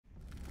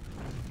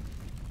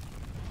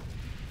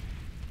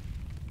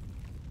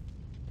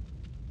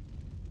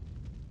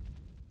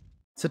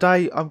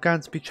Today I'm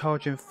going to be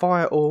charging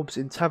fire orbs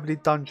in Tavily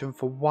Dungeon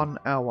for 1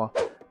 hour.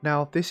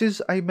 Now this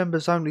is a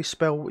members only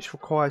spell which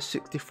requires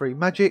 63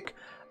 magic,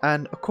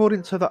 and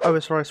according to the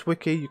OSRS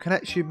Wiki you can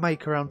actually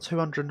make around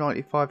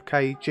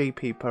 295k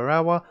GP per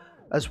hour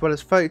as well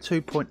as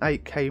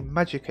 32.8k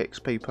magic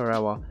XP per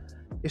hour.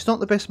 It's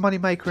not the best money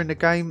maker in the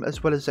game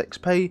as well as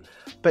XP,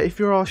 but if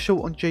you are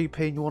short on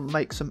GP and you want to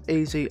make some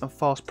easy and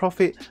fast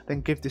profit,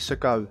 then give this a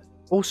go.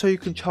 Also, you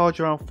can charge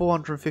around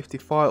 450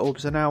 fire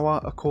orbs an hour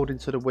according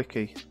to the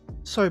wiki.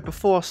 So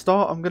before I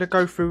start, I'm going to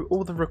go through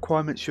all the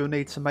requirements you'll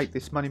need to make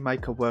this money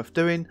maker worth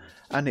doing,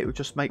 and it will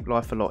just make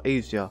life a lot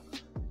easier.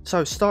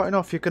 So starting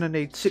off, you're going to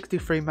need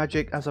 63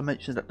 magic as I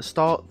mentioned at the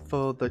start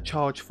for the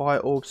charge fire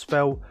orb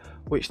spell,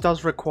 which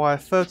does require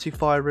 30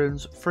 fire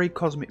runes, 3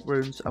 cosmic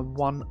runes and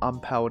 1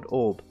 unpowered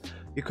orb.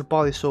 You could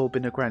buy this orb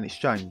in a grand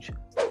exchange.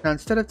 Now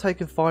instead of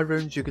taking fire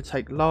runes, you could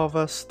take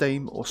lava,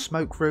 steam or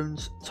smoke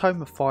runes,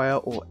 tome of fire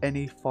or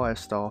any fire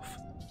staff.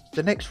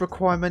 The next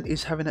requirement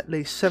is having at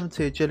least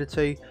 70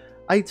 agility.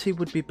 80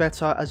 would be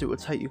better as it would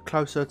take you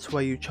closer to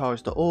where you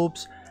charge the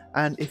orbs,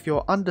 and if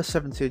you're under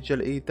 70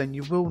 agility then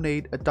you will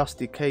need a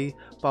dusty key,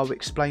 but I'll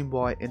explain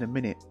why in a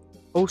minute.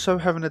 Also,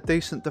 having a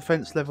decent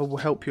defense level will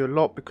help you a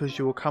lot because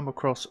you will come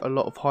across a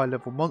lot of high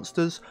level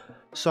monsters,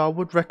 so I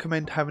would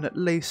recommend having at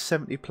least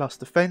 70 plus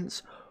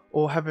defense,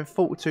 or having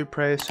 42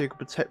 prayers so you can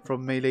protect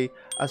from melee,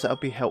 as that will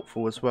be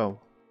helpful as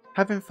well.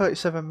 Having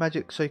 37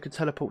 magic so you can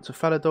teleport to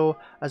Falador,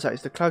 as that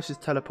is the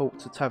closest teleport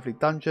to Tavily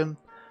Dungeon.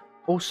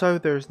 Also,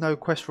 there is no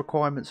quest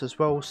requirements as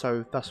well,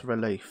 so that's a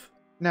relief.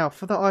 Now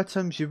for the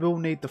items you will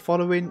need the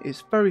following.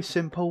 It's very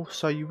simple,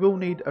 so you will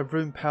need a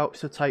rune pouch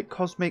to take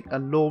cosmic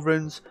and lore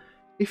runes.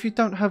 If you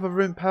don't have a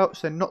rune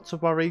pouch then not to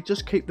worry,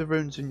 just keep the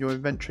runes in your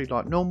inventory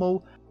like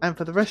normal, and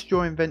for the rest of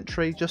your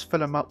inventory just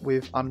fill them up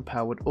with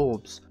unpowered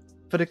orbs.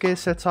 For the gear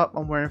setup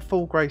I'm wearing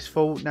full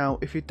graceful. Now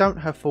if you don't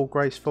have full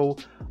graceful,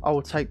 I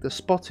will take the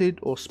spotted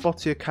or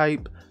spottier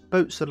cape,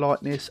 boots of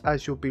lightness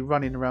as you'll be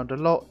running around a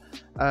lot.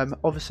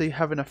 Obviously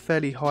having a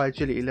fairly high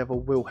agility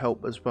level will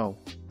help as well.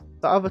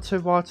 The other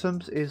 2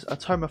 items is a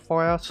tome of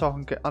fire so I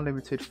can get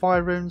unlimited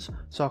fire runes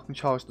so I can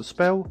charge the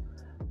spell,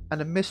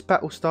 and a mist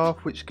battle staff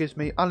which gives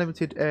me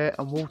unlimited air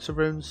and water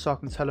runes so I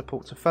can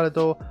teleport to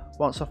Falador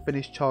once I've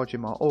finished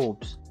charging my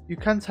orbs. You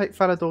can take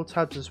Falador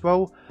tabs as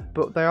well,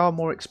 but they are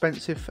more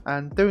expensive,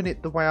 and doing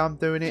it the way I'm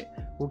doing it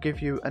will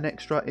give you an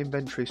extra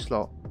inventory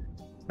slot.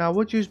 Now I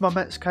would use my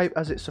max cape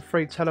as it's a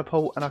free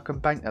teleport and I can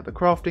bank at the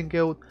crafting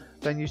guild,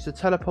 then use the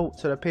teleport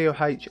to the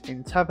POH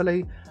in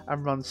Tavily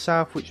and run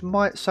south, which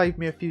might save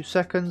me a few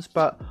seconds,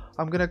 but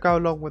I'm going to go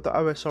along with the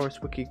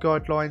OSRS Wiki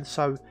guidelines,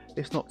 so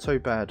it's not too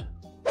bad.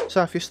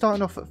 So if you're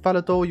starting off at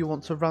Falador, you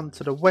want to run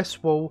to the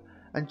west wall,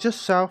 and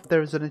just south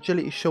there is an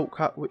agility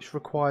shortcut which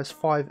requires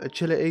 5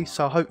 agility,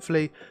 so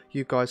hopefully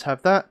you guys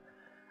have that.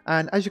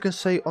 And as you can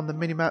see on the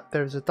minimap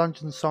there is a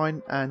dungeon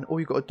sign, and all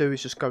you got to do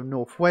is just go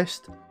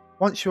northwest.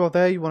 Once you are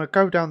there you want to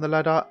go down the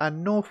ladder,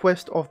 and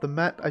northwest of the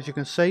map as you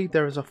can see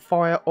there is a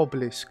fire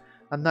obelisk,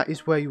 and that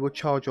is where you will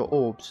charge your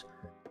orbs.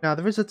 Now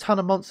there is a ton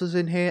of monsters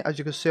in here as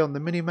you can see on the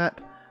minimap,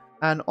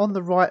 and on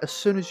the right as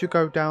soon as you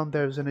go down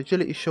there is an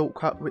agility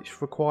shortcut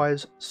which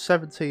requires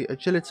 70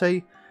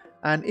 agility,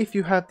 and if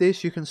you have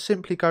this you can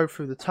simply go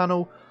through the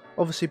tunnel.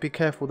 Obviously be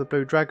careful of the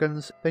blue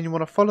dragons. Then you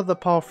want to follow the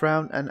path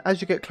round, and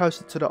as you get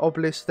closer to the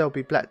obelisk there will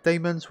be black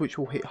demons which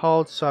will hit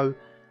hard, so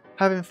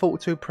having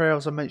 42 prayer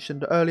as I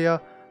mentioned earlier,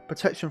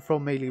 protection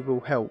from melee will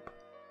help.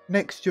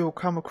 Next you'll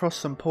come across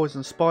some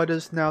poison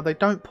spiders. Now they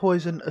don't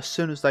poison as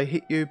soon as they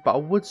hit you, but I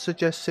would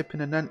suggest sipping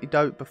an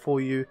antidote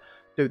before you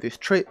do this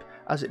trip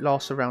as it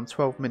lasts around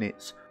 12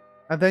 minutes.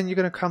 And then you're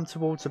going to come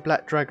towards the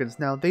black dragons.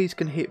 Now these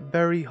can hit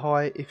very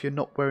high if you're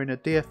not wearing a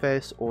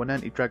DFS or an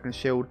anti-dragon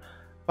shield,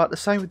 but the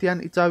same with the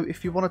antidote.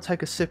 If you want to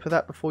take a sip of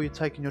that before you're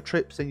taking your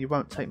trips then you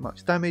won't take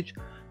much damage,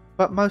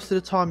 but most of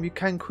the time you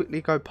can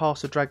quickly go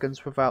past the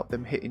dragons without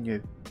them hitting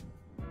you.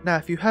 Now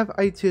if you have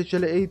 80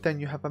 agility then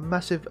you have a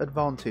massive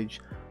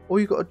advantage. All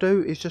you got to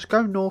do is just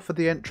go north of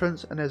the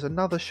entrance and there's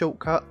another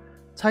shortcut.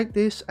 Take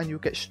this and you'll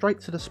get straight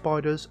to the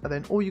spiders, and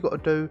then all you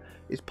got to do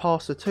is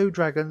pass the 2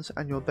 dragons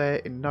and you're there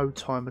in no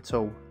time at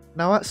all.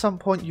 Now at some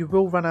point you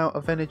will run out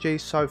of energy,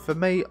 so for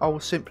me I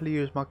will simply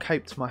use my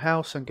cape to my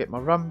house and get my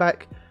run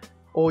back,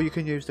 or you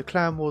can use the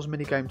Clan Wars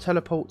minigame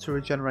teleport to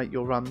regenerate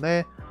your run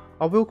there.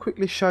 I will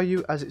quickly show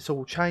you as it's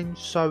all changed.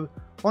 So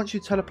once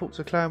you teleport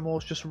to Clan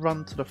Wars just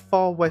run to the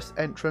far west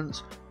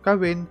entrance,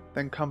 go in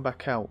then come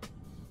back out.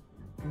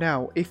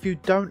 Now if you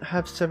don't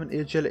have 70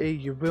 agility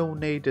you will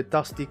need a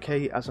dusty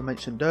key as I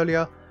mentioned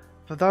earlier.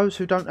 For those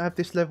who don't have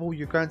this level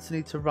you're going to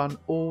need to run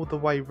all the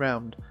way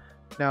round.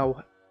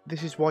 Now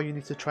this is why you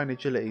need to train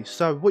agility.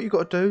 So what you've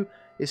got to do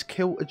is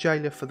kill a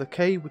jailer for the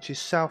key, which is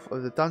south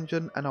of the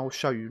dungeon, and I'll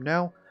show you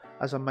now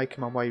as I'm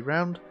making my way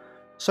round.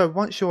 So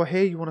once you're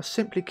here you want to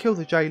simply kill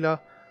the jailer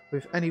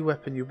with any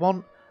weapon you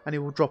want, and he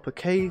will drop a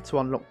key to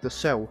unlock the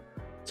cell.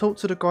 Talk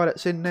to the guy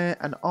that's in there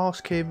and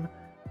ask him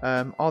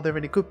Are there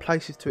any good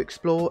places to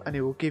explore, and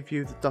it will give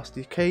you the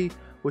dusty key,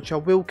 which I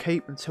will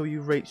keep until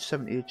you reach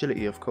 70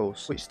 agility of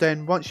course, which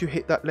then once you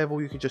hit that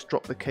level you can just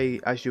drop the key,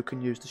 as you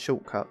can use the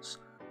shortcuts.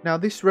 Now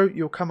this route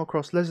you'll come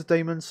across lesser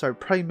demons, so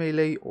pray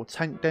melee or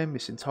tank them,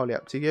 it's entirely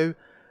up to you,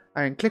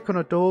 and click on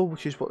a door,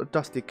 which is what the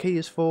dusty key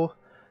is for.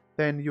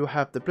 Then you'll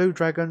have the blue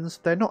dragons.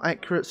 They're not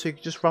accurate, so you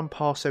can just run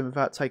past them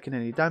without taking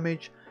any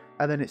damage,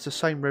 and then it's the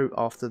same route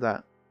after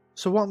that.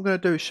 So what I'm going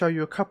to do is show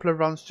you a couple of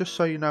runs just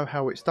so you know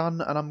how it's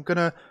done, and I'm going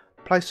to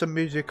play some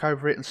music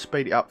over it and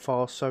speed it up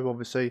fast so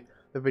obviously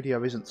the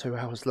video isn't 2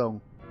 hours long.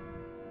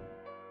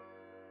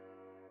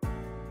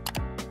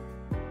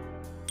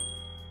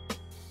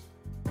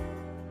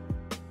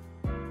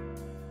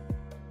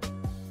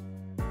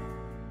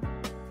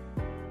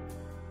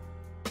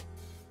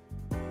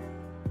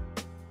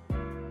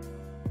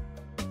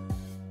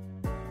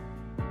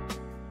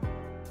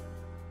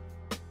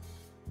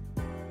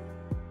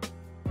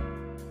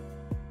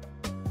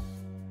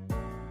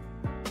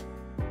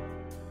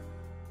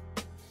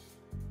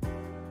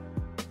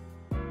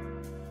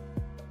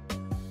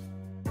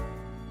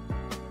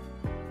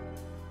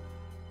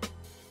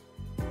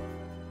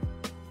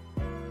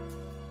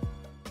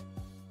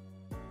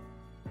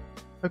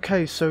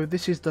 Okay, so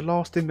this is the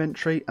last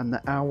inventory and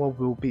the hour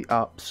will be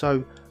up,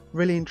 so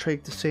really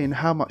intrigued to seeing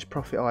how much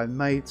profit I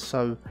made,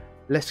 so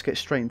let's get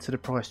straight into the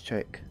price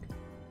check.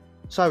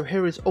 So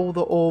here is all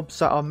the orbs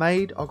that I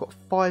made. I got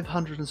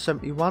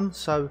 571,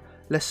 so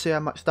let's see how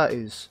much that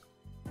is.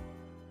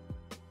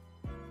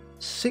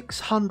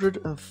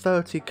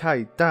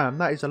 630k, damn,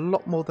 that is a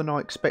lot more than I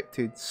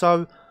expected.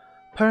 So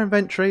per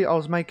inventory I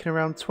was making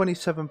around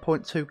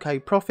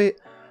 27.2k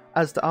profit,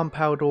 as the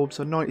unpowered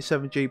orbs are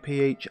 97 GP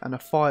each and the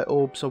fire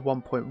orbs are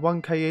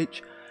 1.1k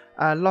each,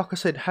 and like I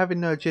said, having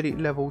the agility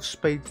level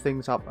speeds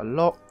things up a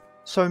lot.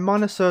 So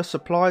minus the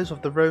supplies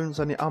of the runes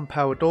and the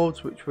unpowered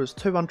orbs, which was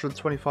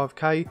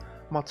 225k,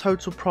 my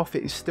total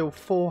profit is still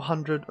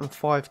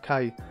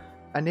 405k,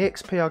 and the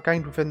XP I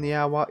gained within the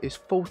hour is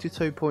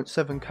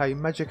 42.7k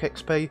magic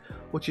XP,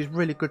 which is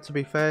really good to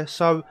be fair.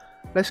 So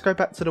let's go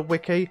back to the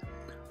wiki.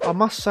 I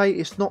must say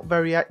it's not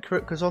very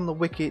accurate, because on the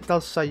wiki it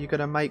does say you're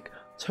going to make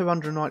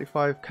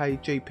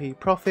 295k GP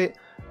profit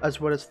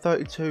as well as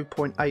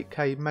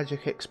 32.8k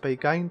magic XP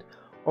gained.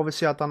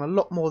 Obviously I've done a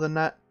lot more than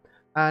that,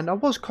 and I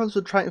was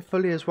concentrating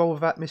fully as well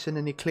without missing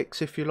any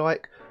clicks if you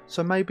like,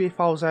 so maybe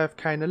if I was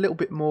AFKing a little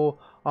bit more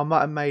I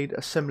might have made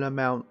a similar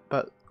amount,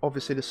 but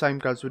obviously the same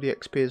goes with the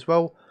XP as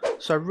well.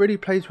 So really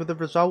pleased with the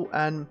result,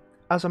 and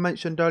as I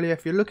mentioned earlier,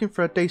 if you're looking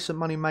for a decent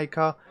money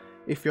maker,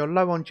 if you're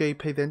low on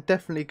GP, then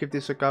definitely give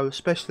this a go,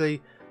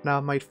 especially now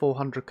I've made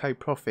 400k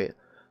profit.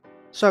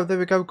 So there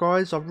we go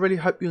guys, I really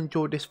hope you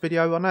enjoyed this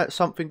video. I know it's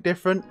something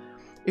different.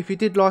 If you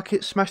did like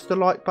it, smash the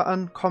like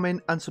button,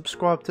 comment and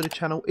subscribe to the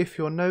channel if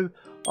you're new.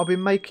 I'll be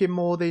making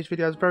more of these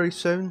videos very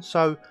soon,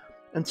 so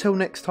until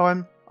next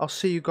time, I'll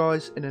see you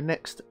guys in the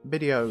next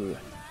video.